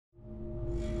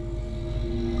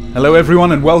Hello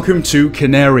everyone and welcome to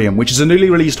Conarium, which is a newly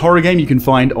released horror game you can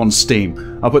find on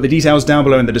Steam. I'll put the details down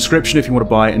below in the description if you want to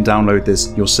buy and download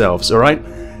this yourselves, alright?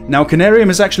 Now Conarium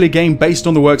is actually a game based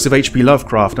on the works of H.P.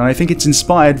 Lovecraft, and I think it's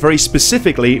inspired very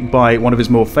specifically by one of his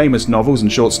more famous novels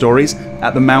and short stories,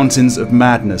 At the Mountains of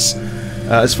Madness.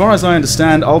 As far as I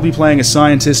understand, I'll be playing a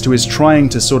scientist who is trying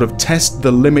to sort of test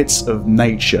the limits of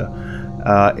nature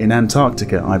in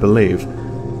Antarctica, I believe.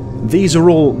 These are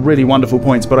all really wonderful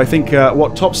points, but I think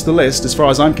what tops the list, as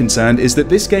far as I'm concerned, is that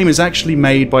this game is actually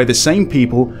made by the same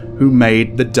people who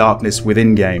made the Darkness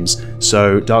Within games.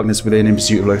 So, Darkness Within, In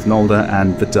Pursuit of Loth Nolder,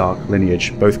 and The Dark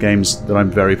Lineage. Both games that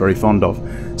I'm very, very fond of.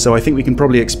 So I think we can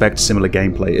probably expect similar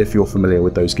gameplay if you're familiar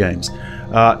with those games.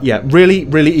 Yeah, really,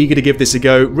 really eager to give this a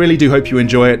go. Really do hope you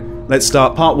enjoy it. Let's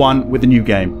start part 1 with the new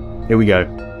game. Here we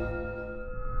go.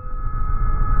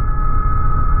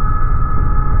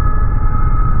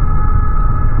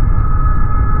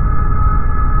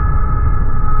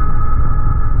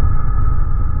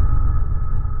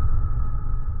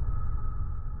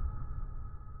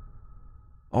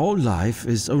 All life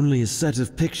is only a set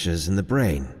of pictures in the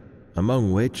brain,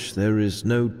 among which there is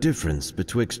no difference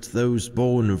betwixt those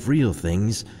born of real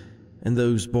things and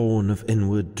those born of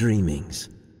inward dreamings.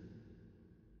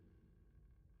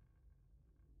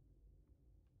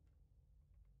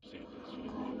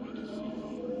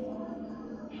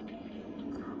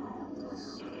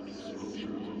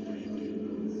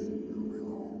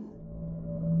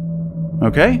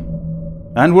 Okay,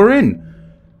 and we're in.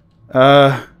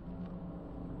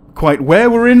 Quite where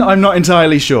we're in, I'm not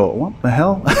entirely sure. What the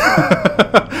hell?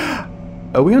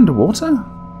 Are we underwater?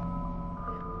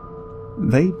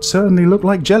 They certainly look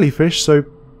like jellyfish, so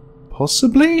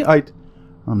possibly? I'm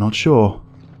not sure.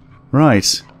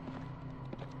 Right.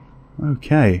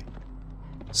 Okay.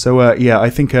 So, yeah,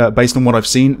 I think based on what I've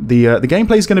seen, the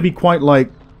gameplay is going to be quite like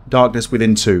Darkness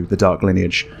Within 2, The Dark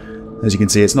Lineage. As you can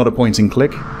see, it's not a point and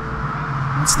click.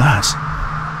 What's that?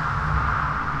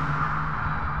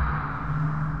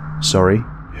 Sorry,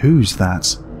 who's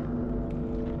that?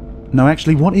 No,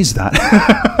 actually, what is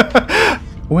that?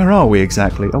 Where are we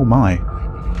exactly? Oh my.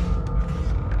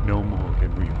 No more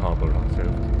can we harbor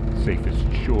ourselves safest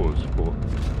shores, for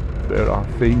there are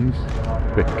things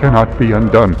that cannot be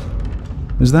undone.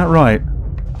 Is that right?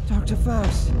 Dr.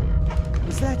 Faust,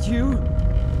 is that you?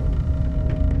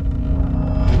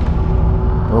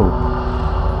 Oh.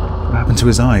 What happened to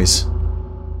his eyes?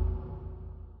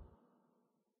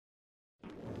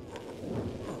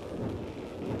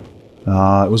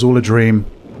 It was all a dream,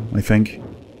 I think.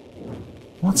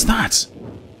 What's that?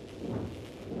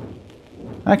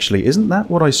 Actually, isn't that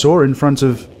what I saw in front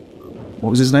of... what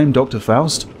was his name? Dr.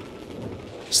 Faust?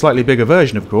 Slightly bigger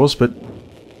version, of course, but...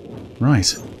 right.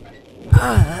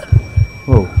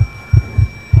 Whoa.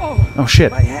 Oh,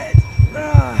 shit. My head!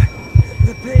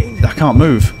 The pain! I can't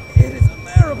move. It is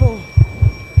unbearable!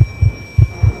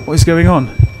 What is going on?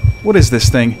 What is this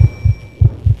thing?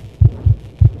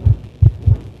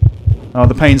 Oh,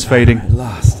 the pain's fading. At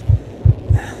last.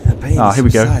 The pain is here we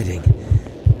go. subsiding.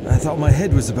 I thought my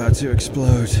head was about to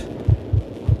explode.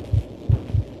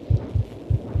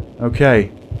 Okay.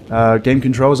 Game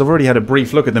controls. I've already had a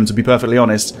brief look at them, to be perfectly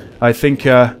honest. I think,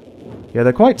 yeah,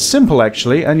 they're quite simple,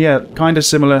 actually, and yeah, kind of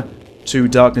similar to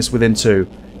Darkness Within 2.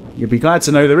 You'll be glad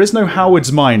to know there is no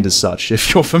Howard's Mind as such,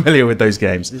 if you're familiar with those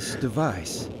games. This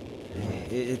device,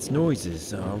 its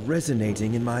noises are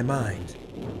resonating in my mind.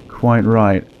 Quite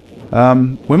right.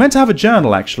 We're meant to have a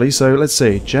journal, actually, so let's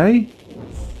see. J?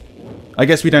 I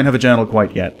guess we don't have a journal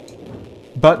quite yet.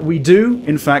 But we do,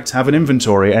 in fact, have an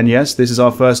inventory, and yes, this is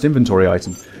our first inventory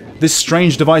item. This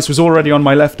strange device was already on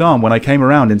my left arm when I came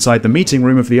around inside the meeting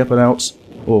room of the Upuaut,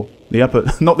 or the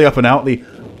not the Upuaut, the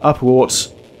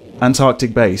Upuaut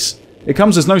Antarctic base. It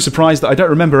comes as no surprise that I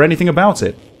don't remember anything about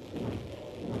it.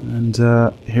 And,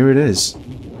 here it is.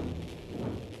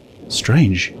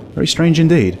 Strange. Very strange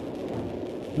indeed.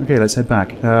 Okay, let's head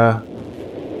back.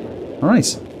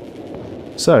 Alright.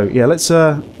 So, yeah, let's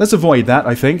avoid that,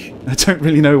 I think. I don't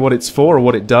really know what it's for or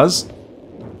what it does.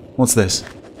 What's this?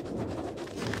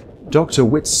 Dr.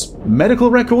 Witt's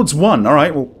Medical Records 1.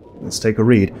 Alright, well, let's take a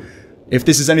read. If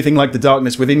this is anything like the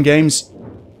Darkness Within games,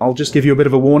 I'll just give you a bit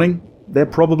of a warning. There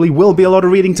probably will be a lot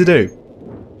of reading to do.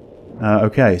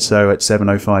 Okay, so at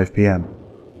 7:05 PM.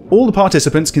 All the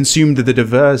participants consumed the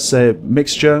diverse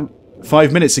mixture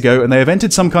 5 minutes ago, and they have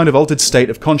entered some kind of altered state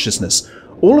of consciousness.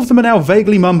 All of them are now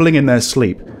vaguely mumbling in their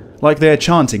sleep, like they are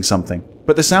chanting something,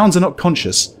 but the sounds are not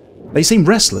conscious. They seem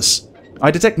restless.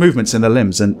 I detect movements in their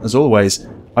limbs, and, as always,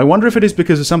 I wonder if it is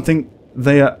because of something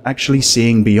they are actually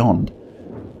seeing beyond.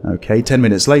 Okay, 10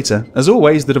 minutes later. As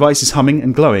always, the device is humming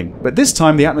and glowing, but this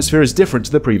time the atmosphere is different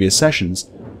to the previous sessions.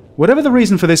 Whatever the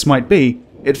reason for this might be,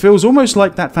 it feels almost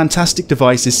like that fantastic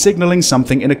device is signaling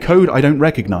something in a code I don't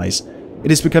recognize.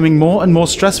 It is becoming more and more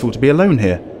stressful to be alone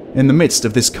here, in the midst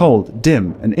of this cold,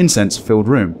 dim, and incense-filled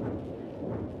room.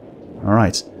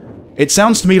 Alright. It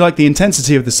sounds to me like the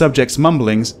intensity of the subject's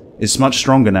mumblings is much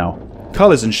stronger now.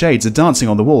 Colours and shades are dancing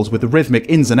on the walls with the rhythmic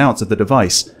ins and outs of the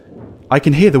device. I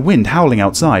can hear the wind howling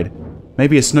outside.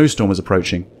 Maybe a snowstorm is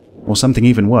approaching, or something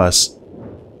even worse.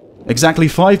 Exactly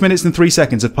 5 minutes and 3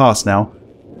 seconds have passed now.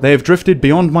 They have drifted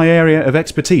beyond my area of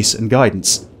expertise and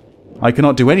guidance. I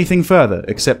cannot do anything further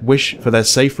except wish for their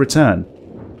safe return.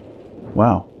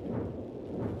 Wow.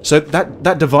 So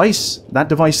that device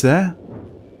there?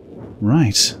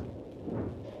 Right.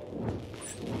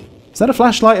 Is that a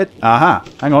flashlight? Aha!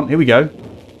 Hang on, here we go.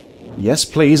 Yes,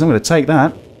 please, I'm going to take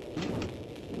that.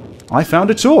 I found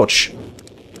a torch!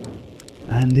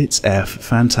 And it's F.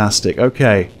 Fantastic.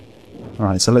 Okay.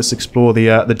 Alright, so let's explore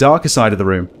the darker side of the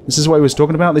room. This is what he was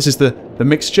talking about? This is the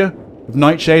mixture of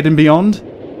Nightshade and beyond?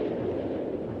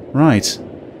 Right.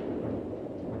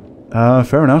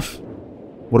 Fair enough.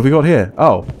 What have we got here?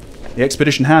 Oh, the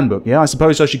Expedition Handbook. Yeah, I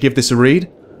suppose I should give this a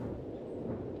read.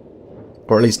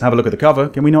 Or at least have a look at the cover.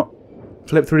 Can we not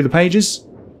flip through the pages?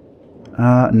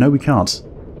 No we can't.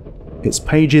 Its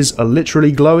pages are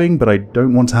literally glowing, but I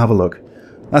don't want to have a look.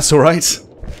 That's alright.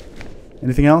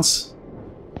 Anything else?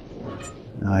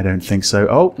 I don't think so.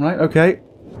 Oh, right, okay.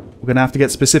 We're going to have to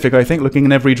get specific, I think, looking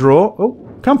in every drawer. Oh,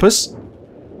 compass.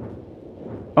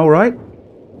 Alright.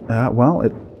 Well,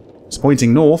 it's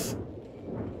pointing north.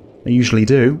 They usually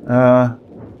do.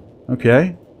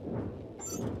 Okay.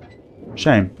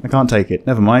 Shame. I can't take it.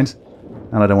 Never mind.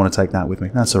 And I don't want to take that with me.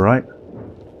 That's alright.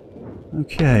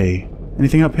 Okay.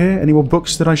 Anything up here? Any more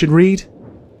books that I should read?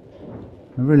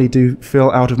 I really do feel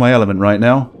out of my element right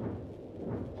now.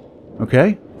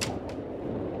 Okay.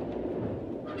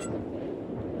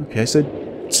 Okay, so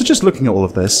just looking at all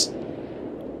of this.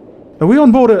 Are we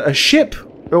on board a ship?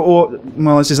 Or,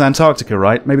 well, this is Antarctica,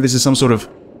 right? Maybe this is some sort of,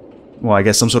 well, I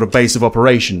guess some sort of base of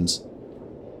operations.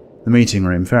 The meeting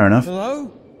room, fair enough.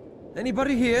 Hello?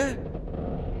 Anybody here?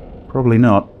 Probably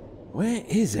not. Where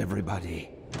is everybody?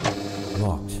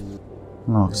 Locked.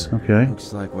 Locked, okay.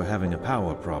 Looks like we're having a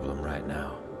power problem right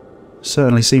now.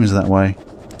 Certainly seems that way.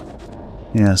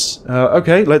 Yes.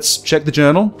 Okay, let's check the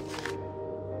journal.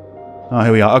 Oh,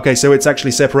 here we are. Okay, so it's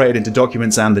actually separated into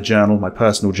documents and the journal, my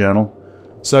personal journal.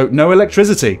 So, no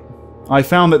electricity. I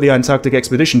found that the Antarctic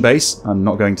Expedition Base, I'm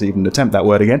not going to even attempt that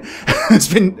word again, has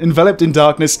been enveloped in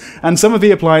darkness, and some of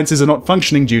the appliances are not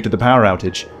functioning due to the power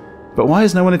outage. But why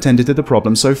has no one attended to the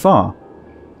problem so far?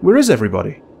 Where is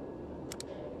everybody?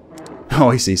 Oh,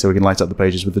 I see, so we can light up the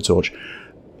pages with the torch.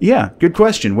 Yeah, good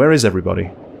question. Where is everybody?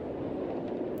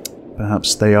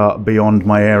 Perhaps they are beyond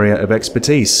my area of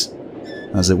expertise,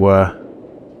 as it were.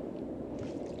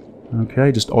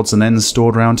 Okay, just odds and ends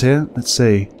stored around here. Let's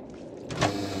see.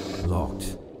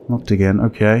 Locked. Locked again,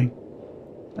 okay.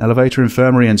 Elevator,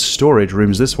 infirmary, and storage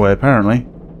rooms this way, apparently.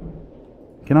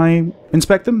 Can I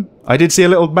inspect them? I did see a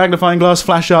little magnifying glass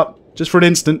flash up, just for an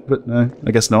instant, but no,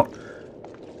 I guess not.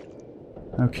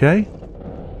 Okay.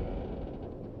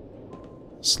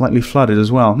 Slightly flooded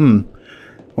as well,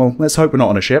 Well, let's hope we're not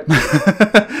on a ship.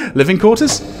 Living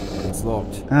quarters? It's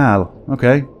locked. Ah,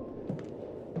 okay.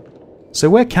 So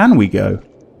where can we go?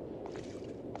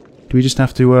 Do we just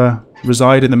have to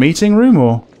reside in the meeting room,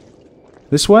 or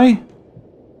this way?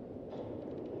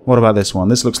 What about this one?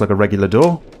 This looks like a regular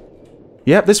door.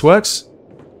 Yep, this works.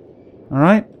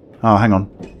 Alright. Oh, hang on.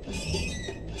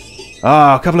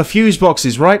 Ah, a couple of fuse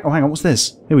boxes, right? Oh, hang on, what's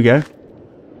this? Here we go.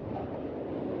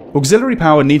 Auxiliary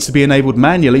power needs to be enabled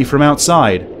manually from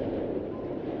outside.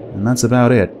 And that's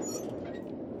about it.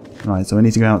 Right, so I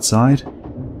need to go outside.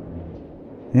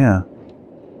 Yeah.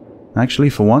 Actually,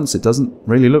 for once, it doesn't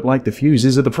really look like the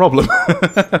fuses are the problem.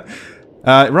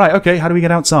 Right, okay, how do we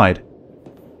get outside?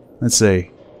 Let's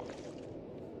see.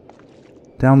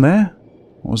 Down there?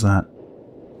 What was that?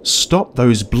 Stop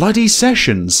those bloody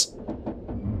sessions!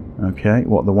 Okay,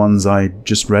 what, the ones I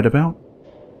just read about?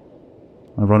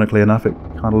 Ironically enough, it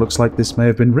kind of looks like this may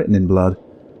have been written in blood.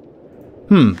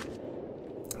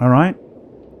 Alright.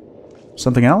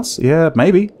 Something else? Yeah,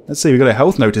 maybe. Let's see, we've got a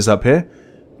health notice up here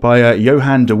by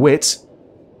Johann de Witt.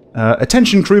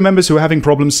 Attention crew members who are having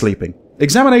problems sleeping.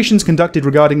 Examinations conducted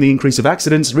regarding the increase of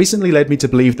accidents recently led me to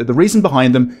believe that the reason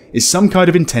behind them is some kind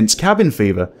of intense cabin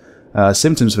fever.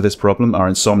 Symptoms for this problem are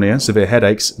insomnia, severe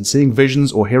headaches, and seeing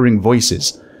visions or hearing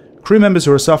voices. Crew members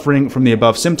who are suffering from the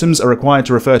above symptoms are required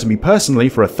to refer to me personally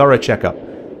for a thorough checkup.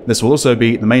 This will also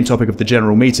be the main topic of the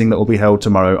general meeting that will be held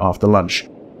tomorrow after lunch.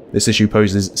 This issue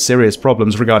poses serious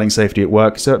problems regarding safety at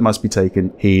work, so it must be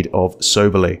taken heed of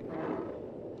soberly.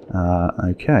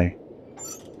 Okay.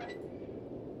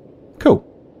 Cool.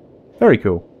 Very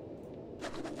cool.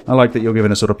 I like that you're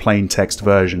given a sort of plain text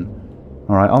version.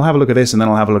 Alright, I'll have a look at this and then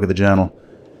I'll have a look at the journal.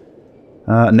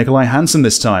 Nikolai Hansen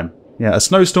this time. Yeah, a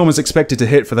snowstorm is expected to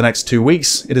hit for the next 2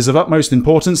 weeks. It is of utmost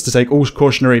importance to take all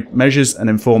cautionary measures and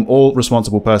inform all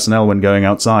responsible personnel when going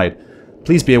outside.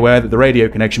 Please be aware that the radio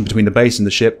connection between the base and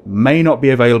the ship may not be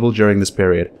available during this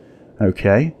period.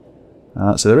 Okay.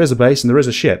 So there is a base and there is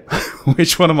a ship.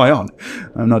 Which one am I on?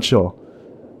 I'm not sure.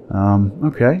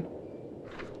 Okay.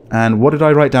 And what did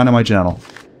I write down in my journal?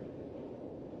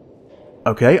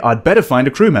 Okay, I'd better find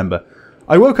a crew member.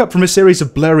 I woke up from a series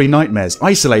of blurry nightmares,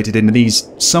 isolated in these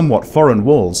somewhat foreign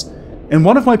walls. In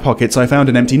one of my pockets I found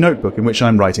an empty notebook in which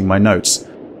I'm writing my notes.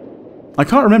 I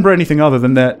can't remember anything other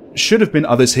than there should have been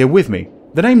others here with me.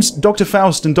 The names Dr.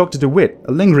 Faust and Dr. DeWitt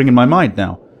are lingering in my mind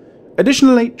now.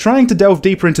 Additionally, trying to delve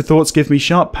deeper into thoughts gives me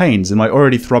sharp pains in my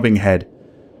already throbbing head.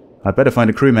 I'd better find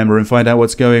a crew member and find out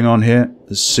what's going on here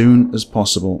as soon as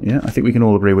possible. Yeah, I think we can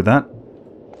all agree with that.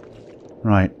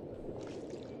 Right.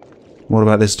 What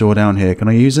about this door down here? Can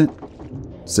I use it?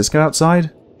 Does this go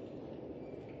outside?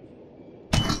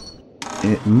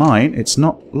 It might. It's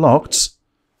not locked.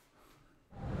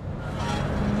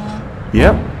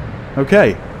 Yep.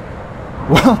 Okay.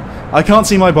 Well, I can't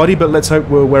see my body, but let's hope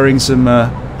we're wearing some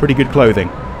pretty good clothing.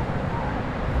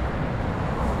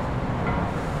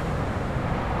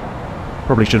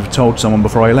 Probably should have told someone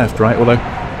before I left, right? Although,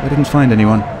 I didn't find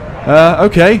anyone.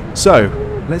 Okay, so,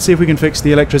 let's see if we can fix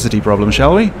the electricity problem,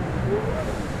 shall we?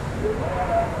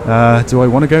 Do I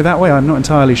want to go that way? I'm not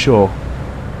entirely sure.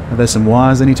 Are there some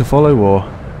wires I need to follow, or...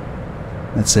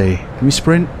 Let's see. Can we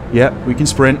sprint? Yep, we can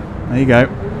sprint. There you go.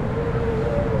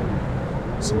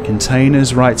 Some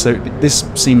containers. Right, so this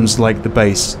seems like the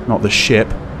base, not the ship.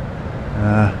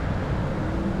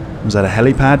 Was that a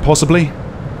helipad, possibly?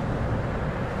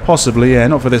 Possibly, yeah.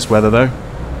 Not for this weather, though.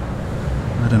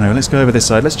 I don't know. Let's go over this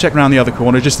side. Let's check around the other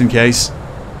corner, just in case.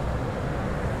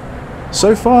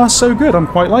 So far, so good. I'm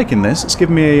quite liking this. It's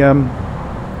giving me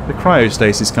the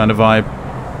cryostasis kind of vibe.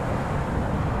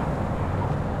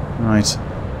 Right.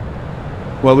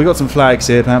 Well, we got some flags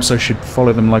here. Perhaps I should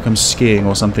follow them like I'm skiing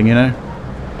or something, you know?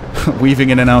 Weaving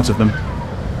in and out of them.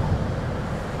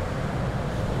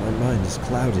 My mind is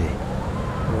cloudy.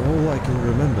 All I can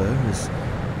remember is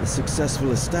the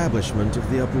successful establishment of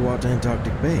the Upuaut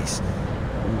Antarctic base.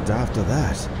 And after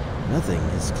that, nothing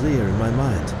is clear in my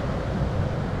mind.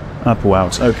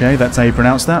 Upuaut. Okay, that's how you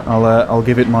pronounce that. I'll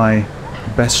give it my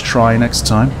best try next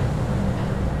time.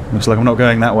 Looks like I'm not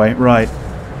going that way. Right.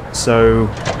 So...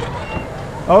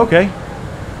 Oh, okay.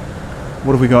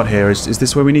 What have we got here? Is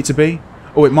this where we need to be?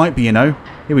 Oh, it might be, you know.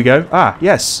 Here we go. Ah,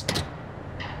 yes.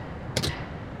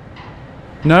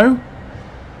 No?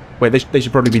 Wait, they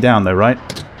should probably be down, though, right?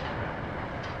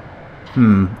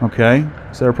 Okay.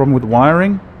 Is there a problem with the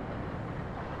wiring?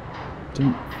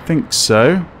 Didn't think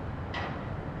so.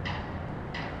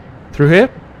 Through here?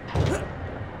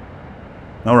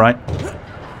 Alright.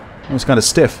 That was kind of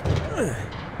stiff.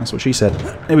 That's what she said.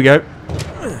 Here we go.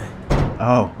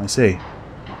 Oh, I see.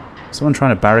 Someone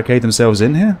trying to barricade themselves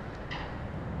in here?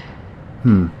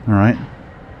 Alright.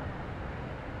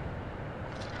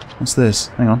 What's this?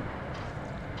 Hang on.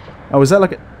 Oh, is that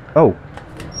like a... Oh.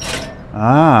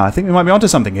 Ah, I think we might be onto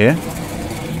something here.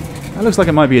 That looks like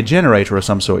it might be a generator of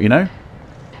some sort, you know?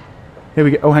 Here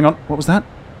we go. Oh, hang on. What was that?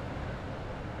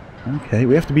 Okay,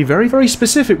 we have to be very, very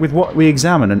specific with what we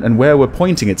examine and where we're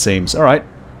pointing, it seems. Alright,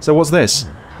 so what's this?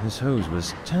 This hose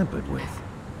was tampered with.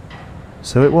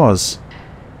 So it was.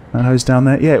 That hose down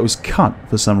there? Yeah, it was cut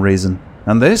for some reason.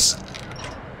 And this?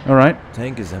 Alright.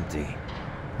 Tank is empty.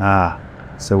 Ah,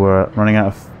 so we're running out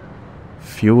of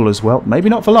fuel as well. Maybe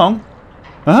not for long.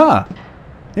 Aha!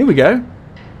 Here we go.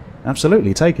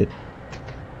 Absolutely, take it.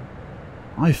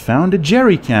 I found a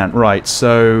jerry can. Right,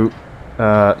 so...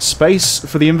 space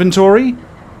for the inventory.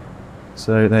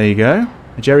 So there you go.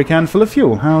 A jerry can full of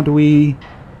fuel. How do we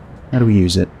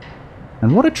use it?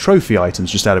 And what are trophy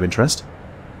items, just out of interest?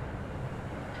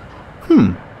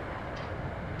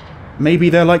 Maybe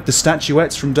they're like the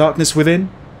statuettes from Darkness Within?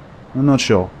 I'm not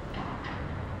sure.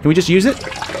 Can we just use it?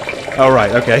 Oh,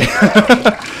 right, okay.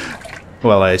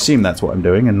 Well, I assume that's what I'm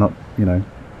doing and not, you know.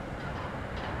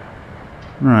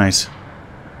 Right.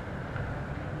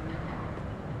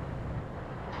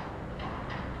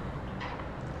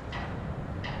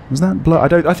 Was that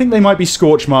blood? I think they might be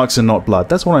scorch marks and not blood.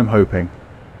 That's what I'm hoping.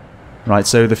 Right,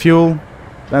 so the fuel,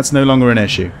 that's no longer an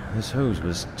issue. This hose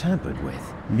was tampered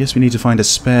with. I guess we need to find a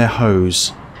spare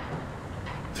hose.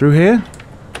 Through here?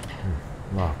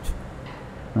 Locked.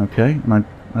 Okay, and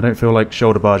I don't feel like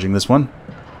shoulder barging this one.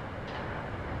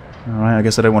 Alright, I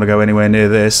guess I don't want to go anywhere near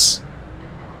this.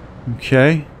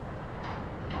 Okay.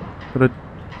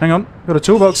 Hang on, got a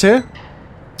toolbox here.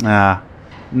 Ah,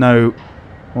 no.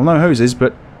 Well, no hoses,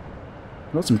 but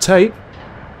got some tape,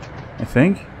 I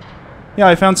think. Yeah,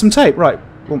 I found some tape, right.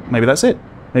 Well, maybe that's it.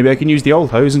 Maybe I can use the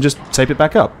old hose and just tape it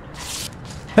back up.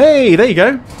 Hey, there you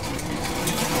go.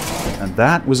 And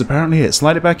that was apparently it.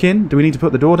 Slide it back in. Do we need to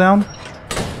put the door down?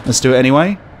 Let's do it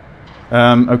anyway.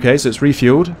 Okay, so it's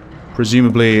refueled.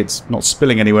 Presumably it's not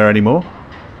spilling anywhere anymore.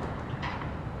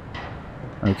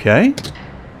 Okay.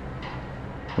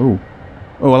 Ooh.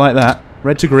 Oh, I like that.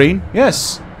 Red to green.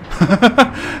 Yes.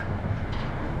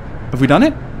 Have we done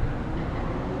it?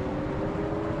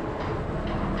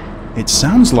 It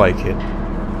sounds like it.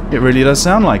 It really does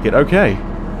sound like it. Okay.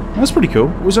 That's pretty cool.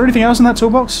 Was there anything else in that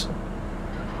toolbox?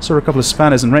 Saw a couple of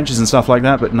spanners and wrenches and stuff like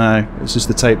that, but no. It's just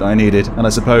the tape that I needed. And I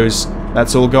suppose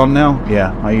that's all gone now?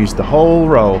 Yeah, I used the whole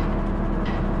roll.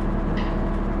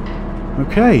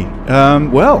 Okay.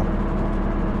 Well.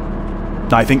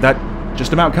 I think that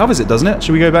just about covers it, doesn't it?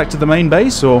 Should we go back to the main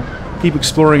base, or keep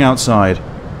exploring outside?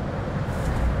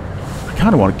 I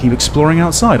kind of want to keep exploring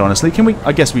outside, honestly. Can we?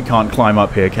 I guess we can't climb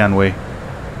up here, can we?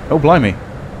 Oh, blimey.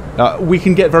 We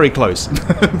can get very close,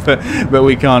 but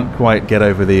we can't quite get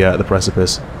over the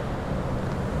precipice.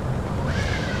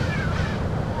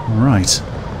 Right.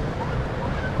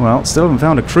 Well, still haven't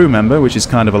found a crew member, which is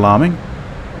kind of alarming.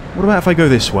 What about if I go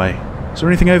this way? Is there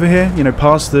anything over here? You know,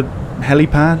 past the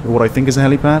helipad, or what I think is a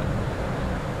helipad?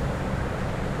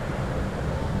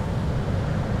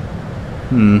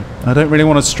 I don't really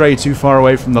want to stray too far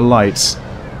away from the lights.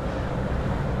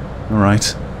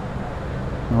 Alright.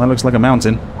 Well, that looks like a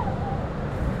mountain.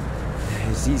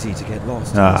 It's easy to get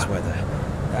lost in this weather.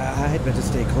 I'd better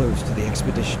stay close to the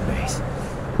expedition base.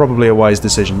 Probably a wise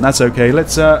decision. That's okay.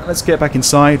 Let's get back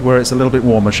inside where it's a little bit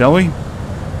warmer, shall we?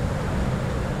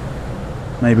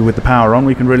 Maybe with the power on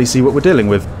we can really see what we're dealing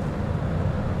with.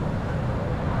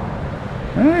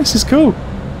 This is cool.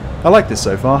 I like this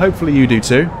so far. Hopefully you do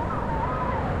too.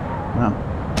 Wow.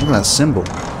 Look at that symbol.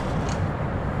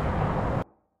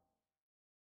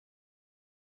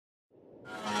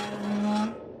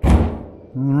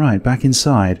 Alright, back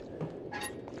inside.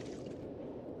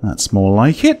 That's more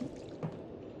like it.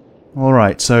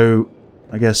 Alright, so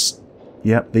I guess,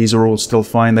 yep, these are all still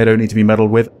fine. They don't need to be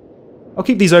meddled with. I'll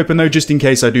keep these open though, just in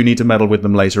case I do need to meddle with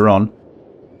them later on.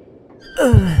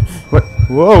 What?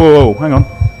 Whoa, whoa, whoa, hang on.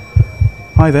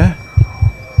 Hi there.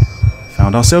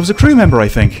 Found ourselves a crew member, I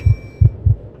think.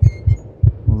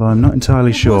 Although I'm not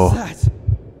entirely sure. What was that?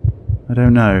 I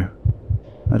don't know.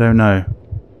 I don't know.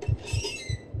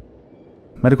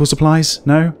 Medical supplies?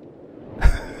 No?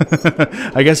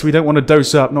 I guess we don't want to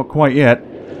dose up, not quite yet.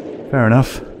 Fair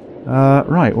enough.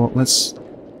 Right, well, let's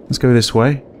go this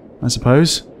way, I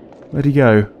suppose. Where'd he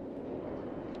go?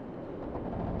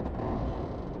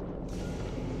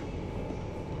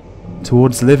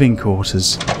 Towards living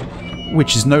quarters.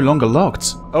 Which is no longer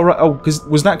locked. Oh, right, oh,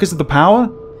 was that because of the power?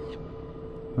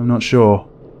 I'm not sure.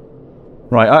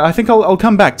 Right, I think I'll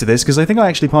come back to this, because I think I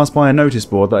actually passed by a notice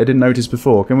board that I didn't notice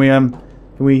before. Can we have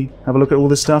a look at all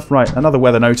this stuff? Right, another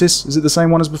weather notice. Is it the same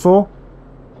one as before?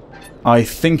 I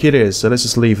think it is, so let's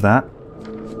just leave that.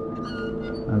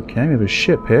 Okay, we have a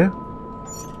ship here.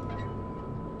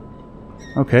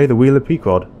 Okay, the Wheeler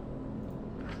Pequod.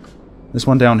 This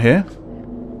one down here.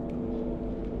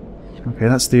 Okay,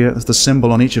 that's the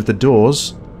symbol on each of the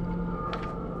doors.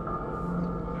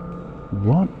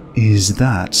 What is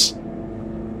that?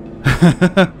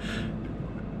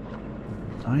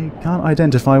 I can't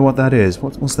identify what that is.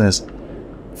 What's this?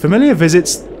 Familiar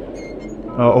visits...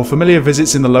 or familiar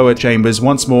visits in the lower chambers,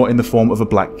 once more in the form of a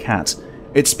black cat.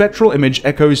 Its spectral image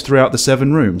echoes throughout the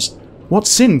 7 rooms. What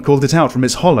sin called it out from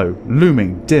its hollow,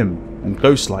 looming, dim, and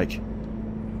ghost-like?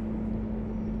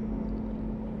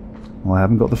 Well, I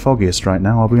haven't got the foggiest right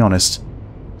now, I'll be honest.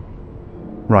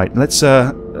 Right, let's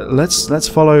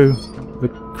follow the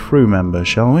crew member,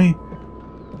 shall we?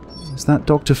 Is that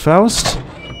Dr. Faust?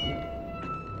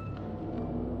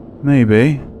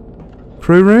 Maybe.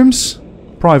 Crew rooms?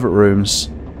 Private rooms.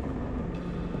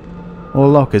 Or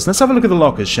lockers. Let's have a look at the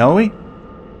lockers, shall we?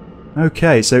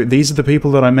 Okay, so these are the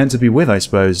people that I'm meant to be with, I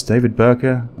suppose. David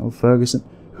Burker, Al Ferguson.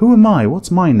 Who am I?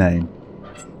 What's my name?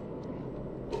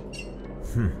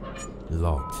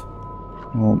 Locked.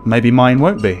 Well, maybe mine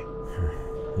won't be.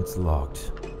 It's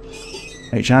locked.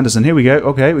 H. Anderson, here we go.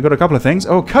 Okay, we've got a couple of things.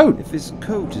 Oh, coat! If his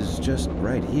coat is just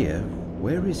right here,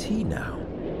 where is he now?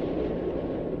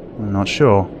 I'm not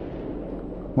sure.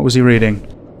 What was he reading?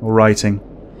 Or writing?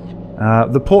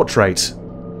 The portrait.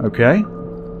 Okay.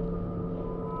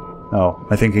 Oh,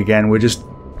 I think again we're just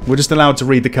allowed to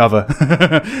read the cover.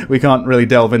 We can't really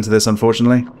delve into this,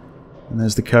 unfortunately. And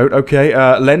there's the coat. Okay,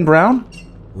 Len Brown?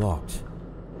 Locked.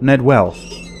 Ned Well.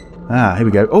 Ah, here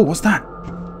we go. Oh, what's that?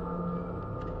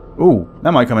 Oh,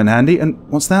 that might come in handy. And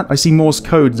what's that? I see Morse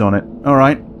codes on it.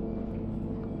 Alright.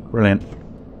 Brilliant.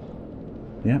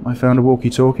 Yeah, I found a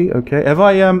walkie-talkie. Okay. Have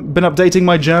I been updating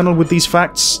my journal with these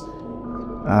facts?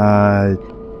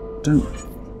 Don't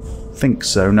think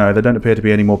so. No, there don't appear to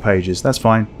be any more pages. That's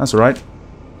fine. That's alright.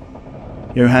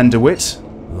 Johann de Witt.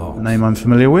 Locked. A name I'm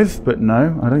familiar with, but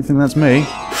no, I don't think that's me.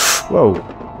 Whoa.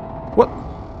 What?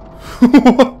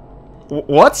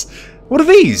 What? What are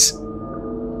these?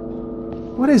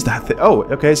 What is that thing? Oh,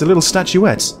 okay, it's a little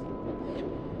statuette.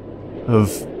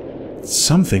 Of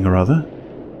something or other.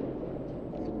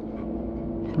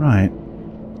 Right.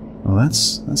 Well,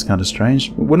 that's kind of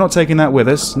strange. We're not taking that with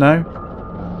us, no?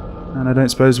 And I don't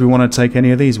suppose we want to take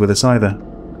any of these with us either.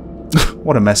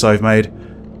 What a mess I've made.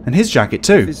 And his jacket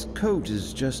too. His coat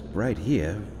is just right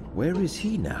here. Where is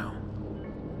he now?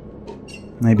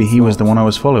 Maybe he was the one I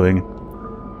was following.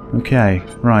 Okay,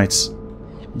 right.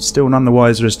 I'm still none the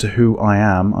wiser as to who I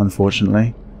am,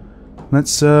 unfortunately.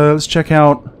 Let's check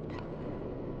out...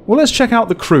 Well, let's check out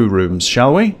the crew rooms,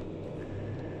 shall we?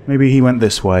 Maybe he went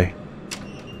this way.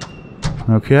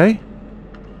 Okay.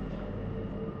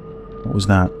 What was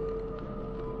that?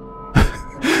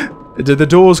 Did the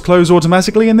doors close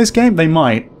automatically in this game? They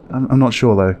might. I'm not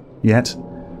sure, though. Yet.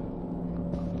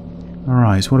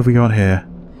 Alright, what have we got here?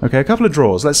 Okay, a couple of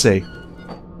drawers. Let's see.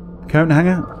 Coat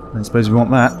hanger? I suppose we want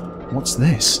that. What's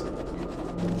this?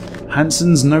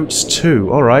 Hansen's Notes 2.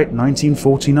 Alright,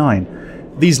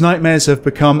 1949. These nightmares have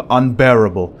become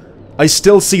unbearable. I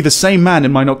still see the same man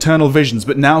in my nocturnal visions,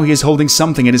 but now he is holding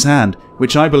something in his hand,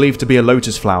 which I believe to be a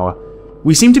lotus flower.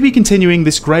 We seem to be continuing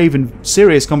this grave and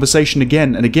serious conversation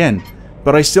again and again,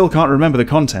 but I still can't remember the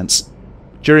contents.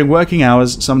 During working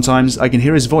hours, sometimes I can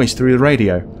hear his voice through the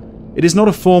radio. It is not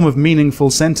a form of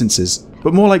meaningful sentences,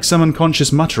 but more like some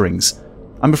unconscious mutterings.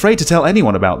 I'm afraid to tell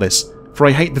anyone about this, for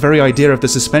I hate the very idea of the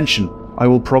suspension I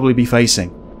will probably be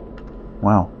facing.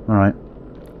 Wow, alright.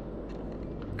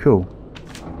 Cool.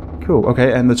 Cool,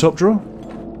 okay, and the top drawer?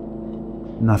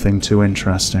 Nothing too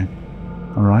interesting.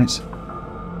 Alright.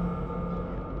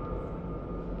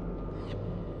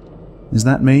 Is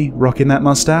that me, rocking that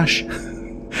mustache?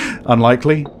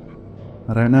 Unlikely?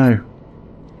 I don't know.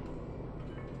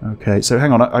 Okay, so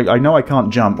hang on, I know I can't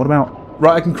jump. What about...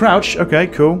 Right, I can crouch. Okay,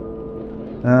 cool.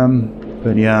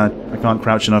 But yeah, I can't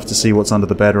crouch enough to see what's under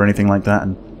the bed or anything like that,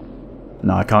 and...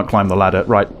 No, I can't climb the ladder.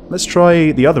 Right, let's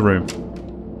try the other room.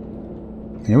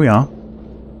 Here we are.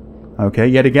 Okay,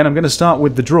 yet again, I'm going to start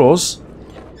with the drawers.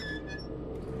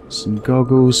 Some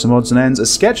goggles, some odds and ends. A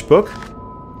sketchbook.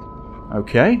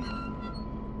 Okay.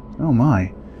 Oh my.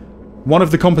 One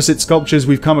of the composite sculptures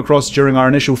we've come across during our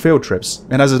initial field trips.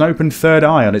 It has an open third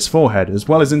eye on its forehead, as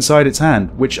well as inside its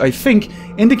hand, which I think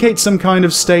indicates some kind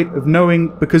of state of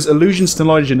knowing, because allusions to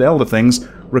knowledge and elder things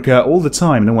recur all the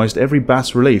time in almost every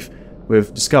bas relief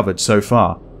we've discovered so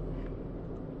far.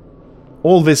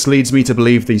 All this leads me to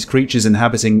believe these creatures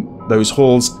inhabiting those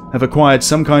halls have acquired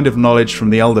some kind of knowledge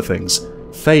from the elder things,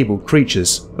 fabled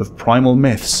creatures of primal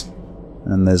myths.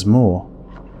 And there's more.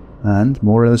 And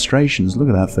more illustrations. Look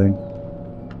at that thing.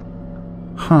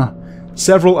 Huh.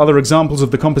 Several other examples of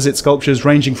the composite sculptures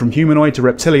ranging from humanoid to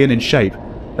reptilian in shape.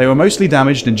 They were mostly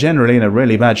damaged and generally in a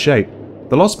really bad shape.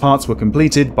 The lost parts were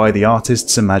completed by the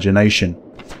artist's imagination.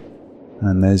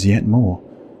 And there's yet more.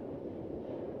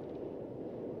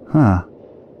 Huh.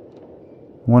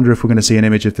 I wonder if we're going to see an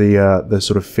image of the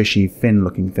sort of fishy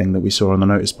fin-looking thing that we saw on the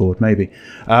notice board, maybe.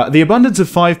 The abundance of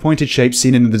five-pointed shapes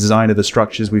seen in the design of the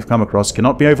structures we've come across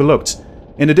cannot be overlooked.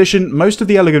 In addition, most of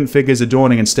the elegant figures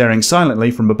adorning and staring silently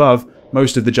from above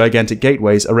most of the gigantic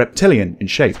gateways are reptilian in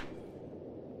shape.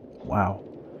 Wow.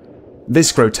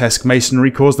 This grotesque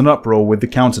masonry caused an uproar with the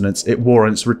countenance it wore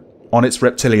on its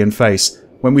reptilian face,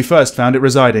 when we first found it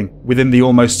residing within the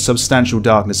almost substantial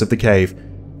darkness of the cave,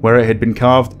 where it had been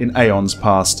carved in aeons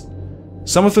past.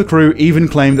 Some of the crew even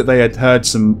claimed that they had heard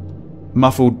some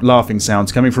muffled laughing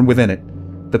sounds coming from within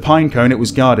it. The pine cone it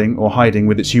was guarding or hiding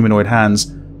with its humanoid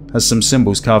hands has some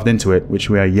symbols carved into it, which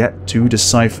we are yet to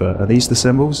decipher. Are these the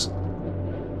symbols?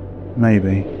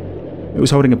 Maybe. It was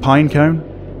holding a pine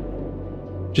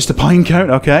cone? Just a pine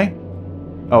cone? Okay.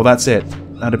 Oh, that's it.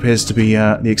 That appears to be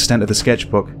the extent of the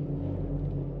sketchbook.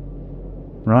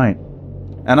 Right.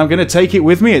 And I'm going to take it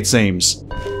with me, it seems.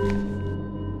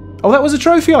 Oh, that was a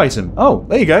trophy item. Oh,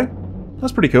 there you go.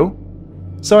 That's pretty cool.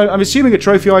 So I'm assuming a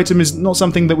trophy item is not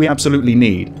something that we absolutely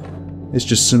need. It's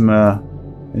just some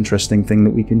interesting thing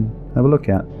that we can have a look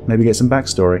at. Maybe get some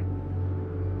backstory.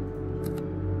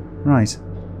 Right.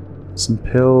 Some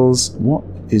pills. What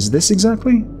is this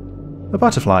exactly? A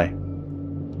butterfly.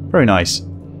 Very nice.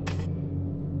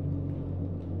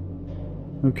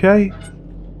 Okay.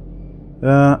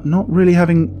 Not really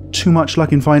having too much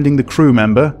luck in finding the crew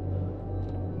member.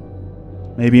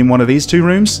 Maybe in one of these two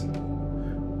rooms?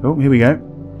 Oh, here we go.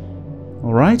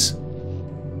 Alright.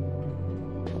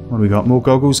 What do we got? More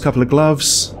goggles, couple of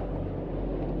gloves.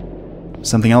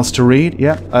 Something else to read?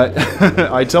 Yeah.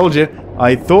 I told you.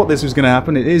 I thought this was going to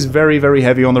happen. It is very, very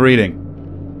heavy on the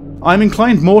reading. I'm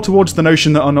inclined more towards the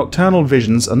notion that our nocturnal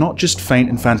visions are not just faint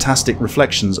and fantastic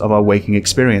reflections of our waking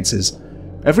experiences.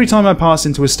 Every time I pass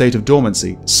into a state of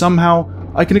dormancy, somehow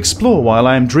I can explore while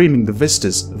I am dreaming the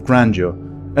vistas of grandeur,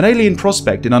 an alien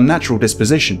prospect in unnatural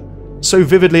disposition, so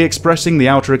vividly expressing the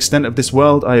outer extent of this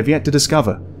world I have yet to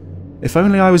discover. If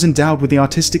only I was endowed with the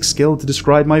artistic skill to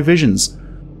describe my visions.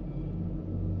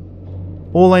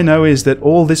 All I know is that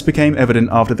all this became evident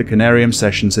after the Conarium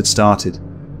sessions had started.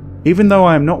 Even though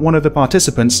I am not one of the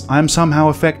participants, I am somehow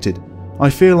affected. I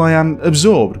feel I am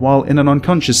absorbed while in an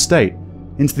unconscious state,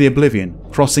 into the oblivion,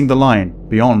 crossing the line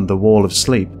beyond the wall of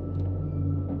sleep.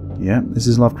 Yeah, this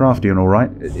is Lovecraftian,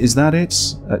 alright. Is that it?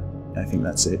 I think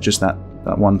that's it. Just that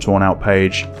one torn out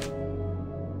page.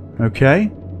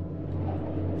 Okay.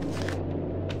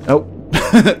 Oh.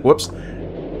 Whoops.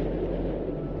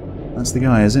 That's the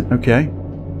guy, is it? Okay.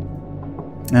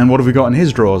 And what have we got in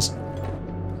his drawers?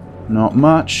 Not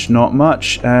much, not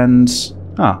much, and...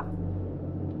 ah.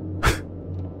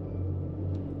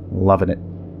 Loving it.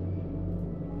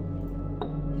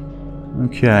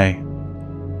 Okay.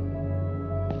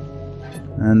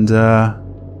 And,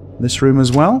 this room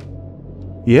as well?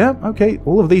 Yeah, okay.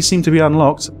 All of these seem to be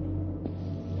unlocked.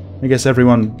 I guess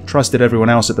everyone trusted everyone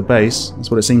else at the base. That's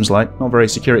what it seems like. Not very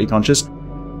security conscious.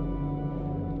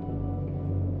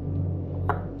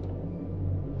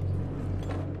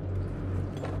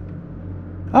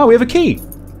 Oh, we have a key!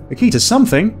 A key to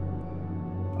something.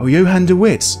 Oh, Johann de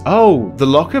Witt. Oh, the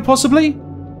locker, possibly?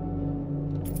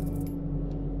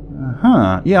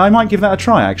 Uh-huh. Yeah, I might give that a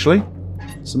try, actually.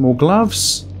 Some more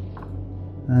gloves.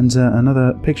 And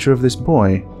another picture of this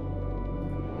boy.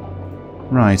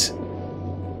 Right.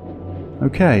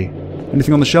 Okay.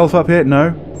 Anything on the shelf up here? No.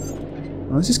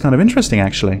 Well, this is kind of interesting,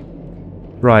 actually.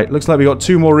 Right, looks like we got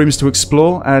 2 more rooms to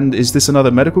explore, and is this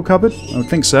another medical cupboard? I would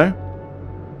think so.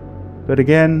 But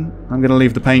again, I'm going to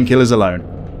leave the painkillers alone.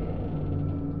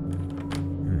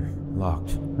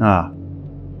 Locked. Ah.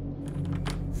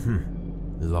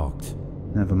 Locked.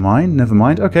 Never mind, never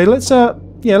mind. Okay, let's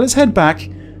let's head back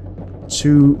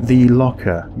to the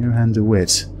locker. Johann de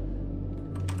Witt.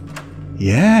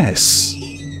 Yes.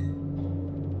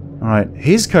 Alright,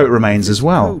 his coat remains as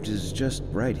well. Coat is just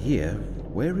right here.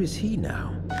 Where is he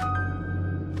now?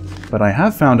 But I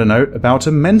have found a note about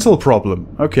a mental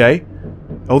problem. Okay.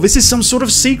 Oh, this is some sort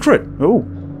of secret. Oh,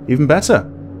 even better.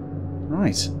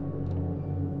 Right.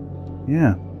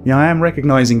 Yeah. Yeah, I am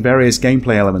recognizing various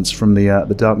gameplay elements from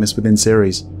the Darkness Within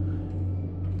series.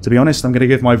 To be honest, I'm going to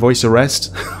give my voice a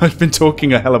rest. I've been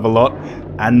talking a hell of a lot,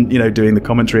 and, you know, doing the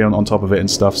commentary on top of it and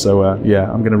stuff, so,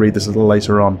 yeah, I'm going to read this a little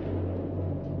later on.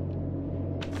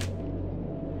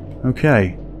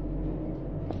 Okay.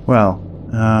 Well,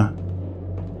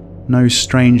 no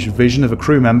strange vision of a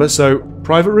crew member, so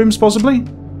private rooms, possibly?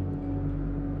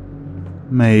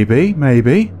 Maybe,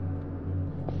 maybe.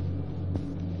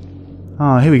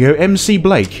 Ah, here we go. MC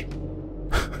Blake.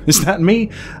 Is that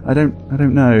me? I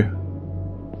don't know.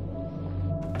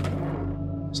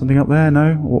 Something up there?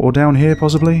 No? Or down here,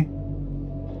 possibly?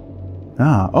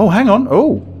 Ah. Oh, hang on.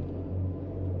 Oh.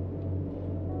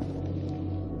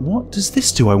 What does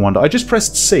this do, I wonder? I just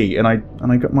pressed C and I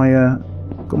got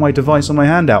my device on my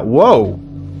hand out. Whoa.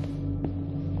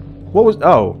 What was...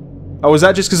 oh. Oh, was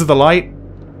that just because of the light?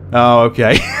 Oh,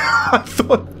 okay. I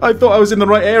thought I was in the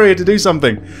right area to do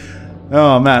something.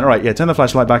 Oh, man. Alright, yeah, turn the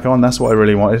flashlight back on. That's what I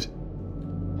really wanted.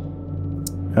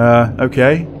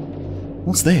 Okay.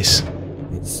 What's this?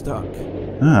 It's stuck.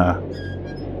 Ah.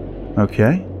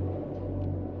 Okay.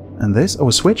 And this? Oh,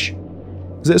 a switch?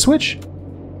 Is it a switch?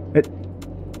 It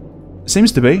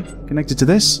seems to be. Connected to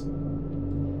this.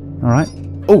 Alright.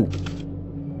 Oh!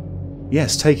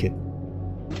 Yes, take it.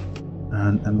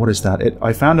 And what is that?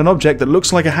 I found an object that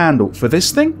looks like a handle. For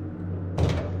this thing?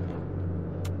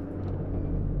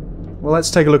 Well,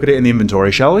 let's take a look at it in the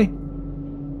inventory, shall we?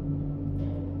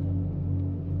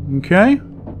 Okay.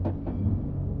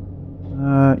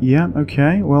 Yeah,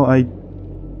 okay. Well, I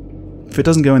if it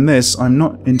doesn't go in this, I'm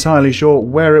not entirely sure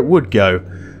where it would go.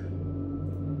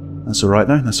 That's alright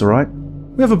though, that's alright.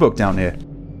 We have a book down here.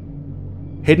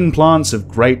 Hidden Plants of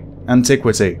Great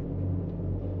Antiquity.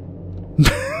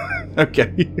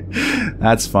 Okay.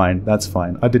 That's fine, that's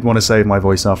fine. I did want to save my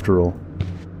voice after all.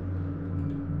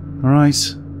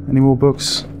 Alright, any more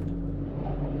books?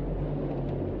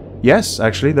 Yes,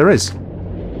 actually, there is.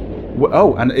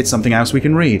 Oh, and it's something else we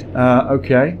can read.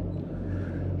 Okay.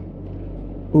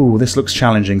 Ooh, this looks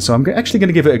challenging, so I'm actually going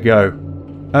to give it a go.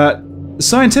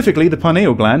 Scientifically, the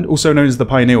pineal gland, also known as the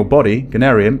pineal body,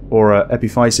 Conarium, or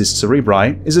Epiphysis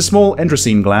cerebri, is a small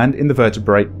androcene gland in the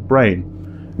vertebrate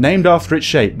brain, named after its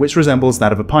shape, which resembles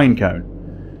that of a pine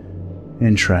cone.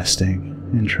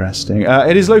 Interesting, interesting.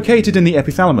 It is located in the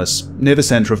epithalamus, near the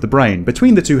center of the brain,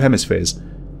 between the two hemispheres.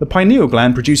 The pineal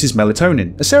gland produces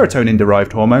melatonin, a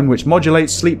serotonin-derived hormone which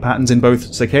modulates sleep patterns in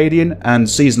both circadian and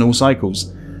seasonal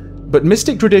cycles. But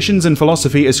mystic traditions and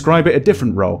philosophy ascribe it a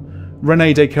different role.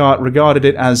 René Descartes regarded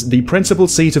it as the principal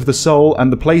seat of the soul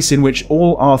and the place in which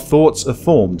all our thoughts are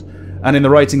formed, and in the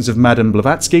writings of Madame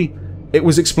Blavatsky, it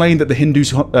was explained that the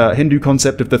Hindu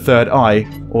concept of the third eye,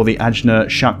 or the Ajna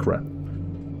chakra.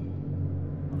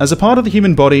 As a part of the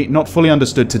human body not fully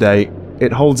understood today,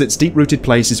 it holds its deep-rooted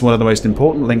place as one of the most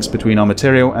important links between our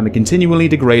material and the continually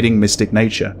degrading mystic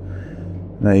nature.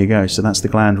 There you go, so that's the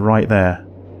gland right there.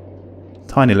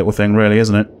 Tiny little thing really,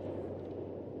 isn't it?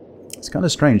 It's kind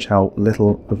of strange how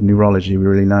little of neurology we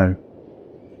really know.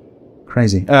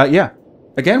 Crazy. Yeah.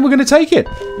 Again, we're going to take it!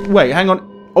 Wait, hang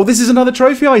on. Oh, this is another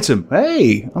trophy item!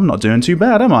 Hey! I'm not doing too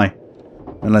bad, am I?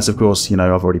 Unless, of course, you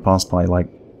know, I've already passed by, like,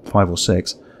 5 or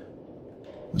 6.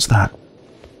 What's that?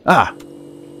 Ah!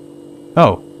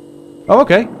 Oh. Oh,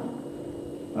 okay.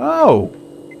 Oh!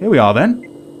 Here we are, then.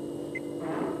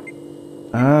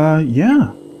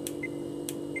 Yeah.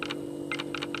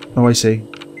 Oh, I see.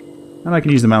 And I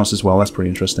can use the mouse as well, that's pretty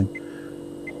interesting.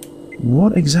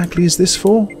 What exactly is this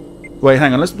for? Wait,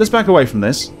 hang on, let's back away from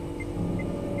this.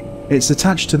 It's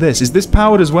attached to this. Is this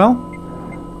powered as well?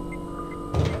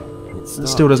 It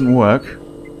still doesn't work.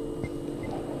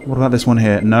 What about this one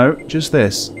here? No, just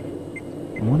this.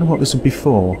 I wonder what this would be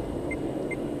for.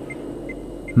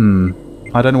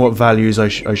 I don't know what values I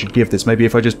should give this. Maybe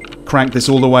if I just crank this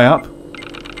all the way up?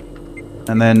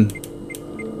 And then...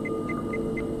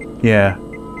 yeah.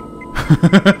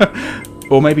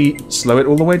 Or maybe slow it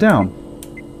all the way down.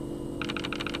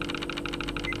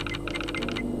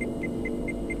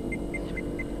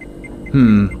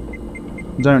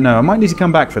 Don't know. I might need to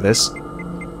come back for this.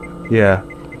 Yeah.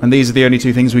 And these are the only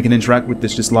two things we can interact with.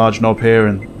 This just large knob here,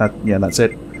 and that, yeah, that's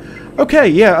it. Okay,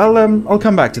 yeah, I'll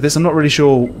come back to this. I'm not really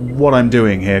sure what I'm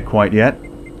doing here quite yet.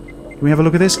 Can we have a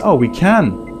look at this? Oh, we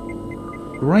can.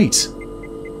 Great.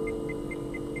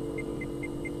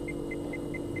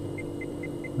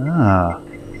 Ah.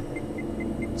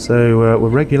 So we're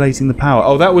regulating the power.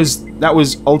 Oh, that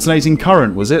was alternating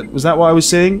current, was it? Was that what I was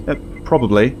seeing?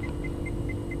 Probably.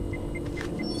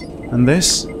 And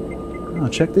this? Oh,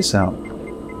 check this out.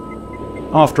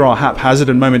 After our haphazard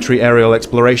and momentary aerial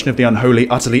exploration of the unholy,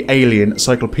 utterly alien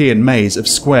Cyclopean maze of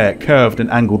square, curved and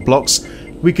angled blocks,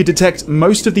 we could detect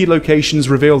most of the locations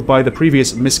revealed by the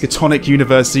previous Miskatonic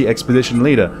University expedition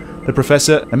leader, the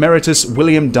Professor Emeritus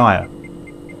William Dyer.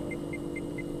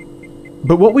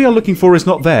 But what we are looking for is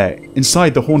not there,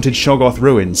 inside the haunted Shoggoth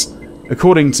ruins.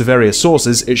 According to various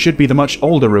sources, it should be the much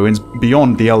older ruins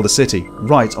beyond the Elder City,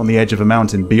 right on the edge of a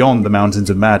mountain beyond the Mountains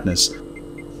of Madness.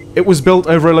 It was built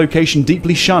over a location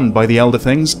deeply shunned by the Elder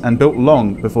Things, and built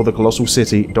long before the colossal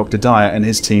city Dr. Dyer and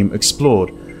his team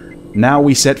explored. Now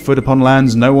we set foot upon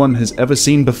lands no one has ever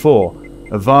seen before,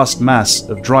 a vast mass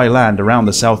of dry land around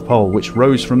the South Pole which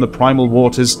rose from the primal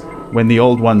waters when the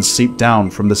Old Ones seeped down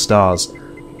from the stars.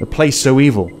 A place so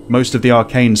evil, most of the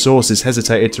arcane sources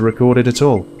hesitated to record it at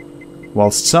all,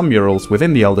 whilst some murals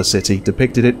within the Elder City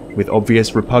depicted it with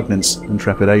obvious repugnance and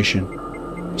trepidation.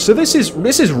 So this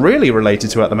is really related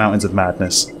to At the Mountains of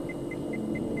Madness.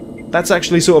 That's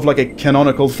actually sort of like a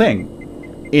canonical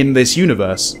thing in this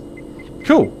universe.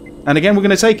 Cool. And again, we're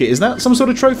going to take it. Is that some sort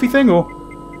of trophy thing, or...?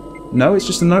 No, it's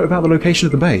just a note about the location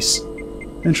of the base.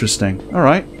 Interesting.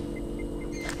 Alright.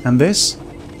 And this?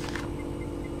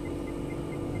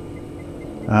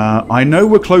 I know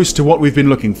we're close to what we've been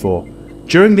looking for.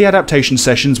 During the adaptation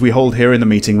sessions we hold here in the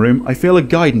meeting room, I feel a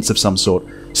guidance of some sort.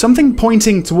 Something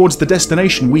pointing towards the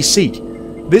destination we seek.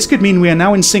 This could mean we are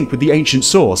now in sync with the ancient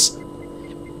source.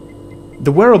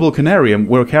 The wearable Conarium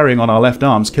we're carrying on our left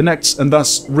arms connects and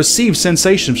thus receives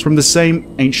sensations from the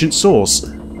same ancient source.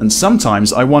 And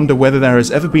sometimes I wonder whether there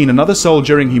has ever been another soul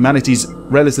during humanity's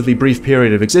relatively brief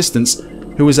period of existence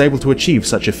who was able to achieve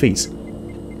such a feat.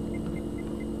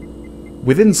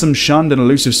 Within some shunned and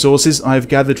elusive sources I have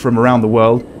gathered from around the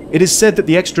world, it is said that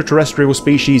the extraterrestrial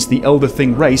species, the Elder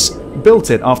Thing race,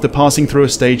 built it after passing through a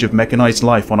stage of mechanized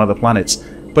life on other planets,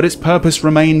 but its purpose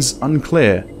remains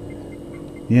unclear.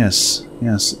 Yes,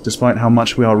 despite how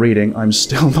much we are reading, I'm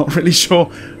still not really sure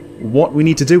what we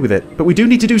need to do with it. But we do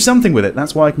need to do something with it,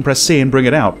 that's why I can press C and bring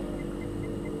it out.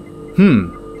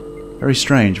 Very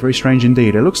strange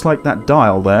indeed. It looks like that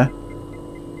dial there.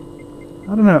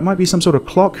 I don't know, it might be some sort of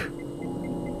clock?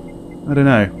 I don't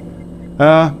know.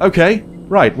 Okay,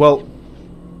 right, well,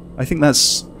 I think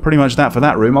that's pretty much that for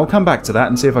that room. I'll come back to that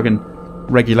and see if I can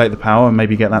regulate the power and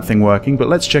maybe get that thing working, but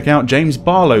let's check out James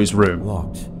Barlow's room.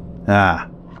 Locked. Ah,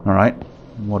 alright.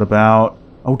 What about...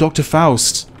 Oh, Dr.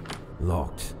 Faust.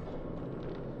 Locked.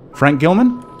 Frank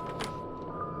Gilman?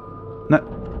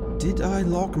 No. Did I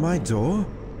lock my door?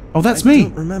 Oh, that's I me!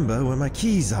 don't remember where my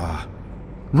keys are.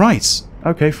 Right.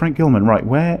 Okay, Frank Gilman. Right,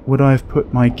 where would I have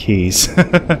put my keys?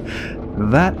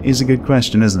 That is a good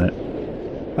question, isn't it?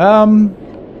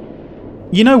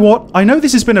 You know what? I know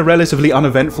this has been a relatively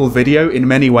uneventful video in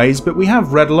many ways, but we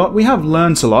have read a lot, we have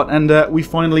learnt a lot, and we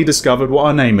finally discovered what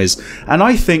our name is. And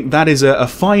I think that is a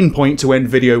fine point to end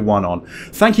video 1 on.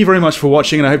 Thank you very much for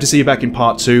watching, and I hope to see you back in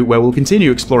part 2, where we'll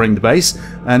continue exploring the base,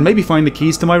 and maybe find the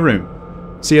keys to my room.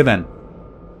 See you then.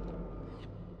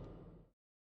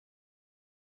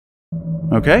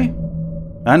 Okay.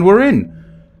 And we're in.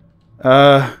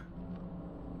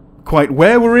 Quite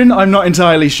where we're in, I'm not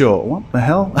entirely sure. What the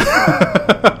hell?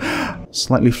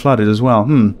 Slightly flooded as well.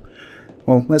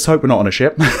 Well, let's hope we're not on a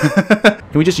ship.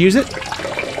 Can we just use it?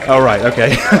 Oh, right,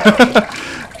 okay.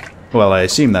 Well, I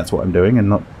assume that's what I'm doing and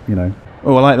not, you know...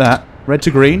 Oh, I like that. Red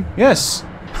to green. Yes!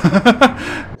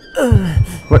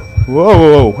 What?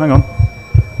 Whoa, hang on.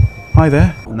 Hi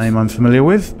there. A name I'm familiar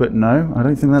with, but no, I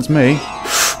don't think that's me.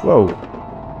 Whoa.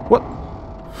 What?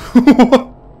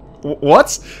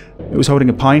 What? It was holding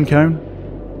a pine cone?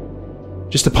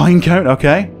 Just a pine cone?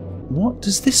 Okay. What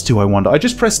does this do, I wonder? I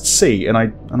just pressed C and I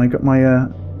got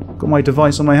my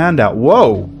device on my hand out.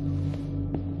 Whoa!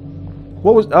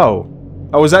 What was... Oh.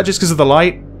 Oh, was that just because of the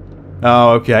light?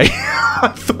 Oh, okay.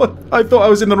 I thought I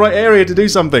was in the right area to do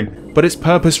something. But its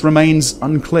purpose remains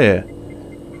unclear.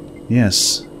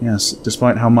 Yes,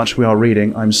 despite how much we are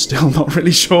reading, I'm still not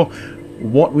really sure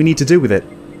what we need to do with it.